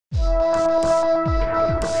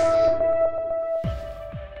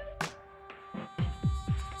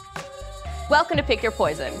Welcome to Pick Your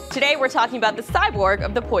Poison. Today we're talking about the cyborg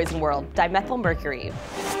of the poison world, dimethylmercury.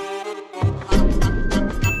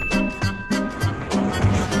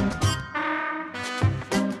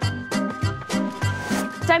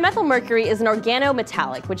 Dimethylmercury is an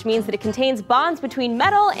organometallic, which means that it contains bonds between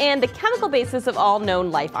metal and the chemical basis of all known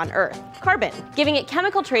life on Earth, carbon, giving it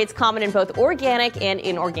chemical traits common in both organic and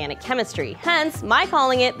inorganic chemistry. Hence, my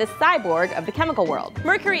calling it the cyborg of the chemical world.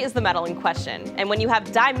 Mercury is the metal in question, and when you have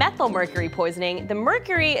dimethylmercury poisoning, the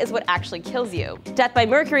mercury is what actually kills you. Death by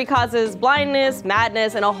mercury causes blindness,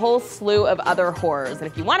 madness, and a whole slew of other horrors. And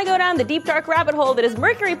if you want to go down the deep dark rabbit hole that is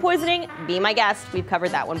mercury poisoning, be my guest. We've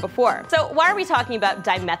covered that one before. So why are we talking about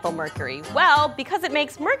dimethylmercury? Well, because it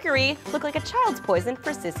makes mercury look like a child's poison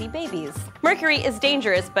for sissy babies. Mercury is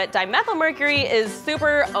dangerous, but dimethylmercury is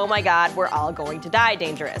super, oh my god, we're all going to die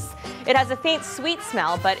dangerous. It has a faint sweet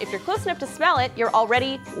smell, but if you're close enough to smell it, you're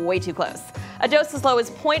already way too close. A dose as low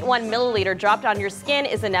as 0.1 milliliter dropped on your skin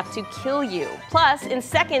is enough to kill you. Plus, in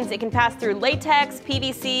seconds, it can pass through latex,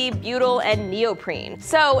 PVC, butyl, and neoprene.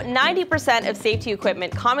 So 90% of safety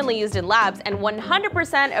equipment commonly used in labs and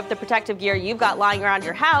 100% of the protective gear you've got lying around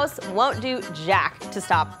your house won't do jack to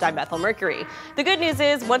stop dimethylmercury. The good news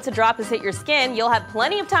is, once a drop has hit your skin, you'll have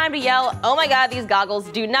plenty of time to yell, oh my god, these goggles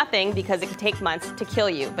do nothing, because it can take months to kill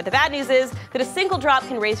you. But the bad news is that a single drop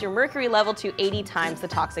can raise your mercury level to 80 times the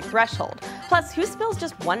toxic threshold. Plus, who spills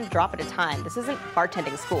just one drop at a time? This isn't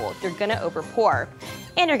bartending school. You're gonna overpour,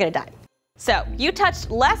 and you're gonna die. So, you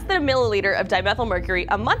touched less than a milliliter of dimethylmercury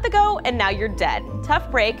a month ago, and now you're dead.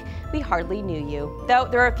 Tough break, we hardly knew you. Though,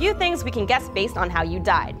 there are a few things we can guess based on how you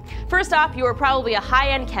died. First off, you were probably a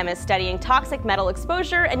high-end chemist studying toxic metal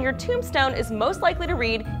exposure, and your tombstone is most likely to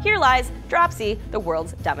read, "Here lies Dropsy, the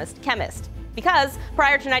world's dumbest chemist." Because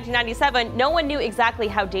prior to 1997, no one knew exactly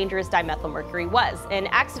how dangerous dimethylmercury was, and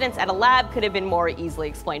accidents at a lab could have been more easily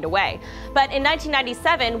explained away. But in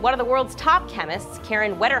 1997, one of the world's top chemists,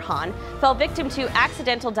 Karen Wetterhahn, fell victim to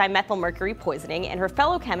accidental dimethylmercury poisoning, and her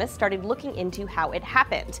fellow chemists started looking into how it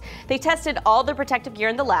happened. They tested all the protective gear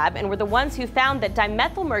in the lab and were the ones who found that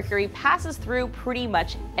dimethylmercury passes through pretty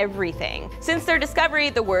much everything. Since their discovery,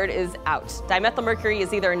 the word is out. Dimethylmercury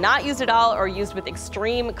is either not used at all or used with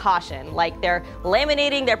extreme caution, like they're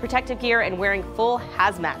laminating their protective gear and wearing full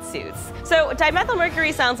hazmat suits. So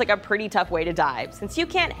dimethylmercury sounds like a pretty tough way to die. Since you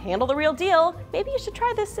can't handle the real deal, maybe you should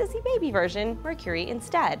try this sissy baby version, mercury,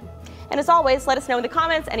 instead. And as always, let us know in the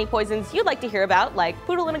comments any poisons you'd like to hear about, like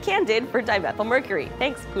Poodle in a Can did for dimethylmercury.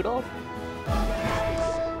 Thanks, Poodle.